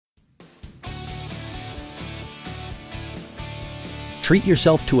treat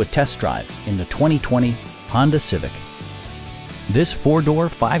yourself to a test drive in the 2020 Honda Civic. This 4-door,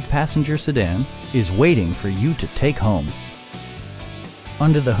 5-passenger sedan is waiting for you to take home.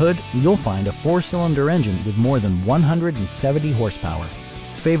 Under the hood, you'll find a 4-cylinder engine with more than 170 horsepower,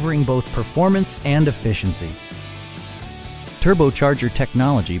 favoring both performance and efficiency. Turbocharger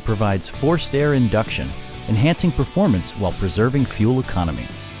technology provides forced air induction, enhancing performance while preserving fuel economy.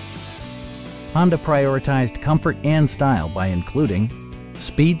 Honda prioritized comfort and style by including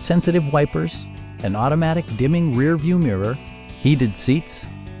speed-sensitive wipers, an automatic dimming rear-view mirror, heated seats,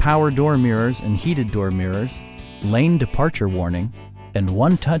 power door mirrors and heated door mirrors, lane departure warning, and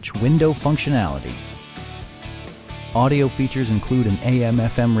one-touch window functionality. Audio features include an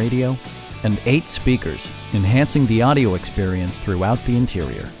AM/FM radio and 8 speakers, enhancing the audio experience throughout the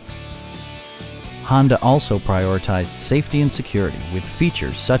interior. Honda also prioritized safety and security with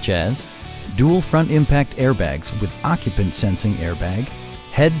features such as dual front impact airbags with occupant sensing airbag,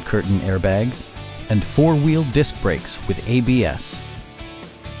 head curtain airbags, and 4-wheel disc brakes with ABS.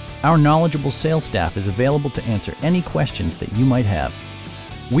 Our knowledgeable sales staff is available to answer any questions that you might have.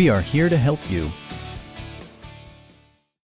 We are here to help you.